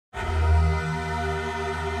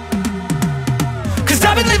Cause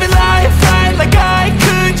I've been living life right like I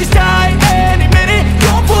could just die any minute.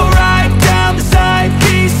 Going for a ride down the side,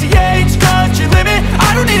 PCH, country limit.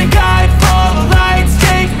 I don't need a guide, follow lights,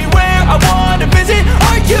 take me where I wanna visit.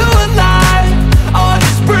 Are you alive? Or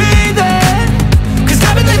just breathing? Cause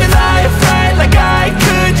I've been living life right like I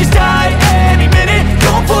could just die any minute.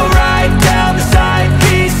 Going for a ride down the side,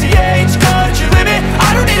 PCH, country limit.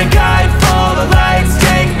 I don't need a guide, follow lights,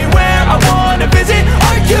 take me where I wanna visit.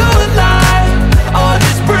 Are you alive? Or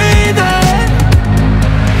just breathing?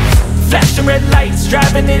 Flashing red lights,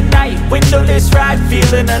 driving at night, windowless ride,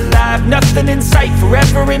 feeling alive. Nothing in sight,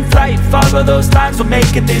 forever in flight. Follow those lines, we'll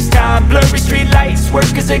make it this time. Blurry street lights,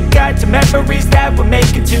 work as a guide to memories that we're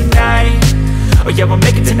making tonight. Oh yeah, we'll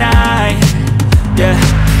make it tonight. Yeah,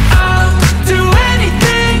 I'll do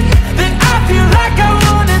anything that I feel like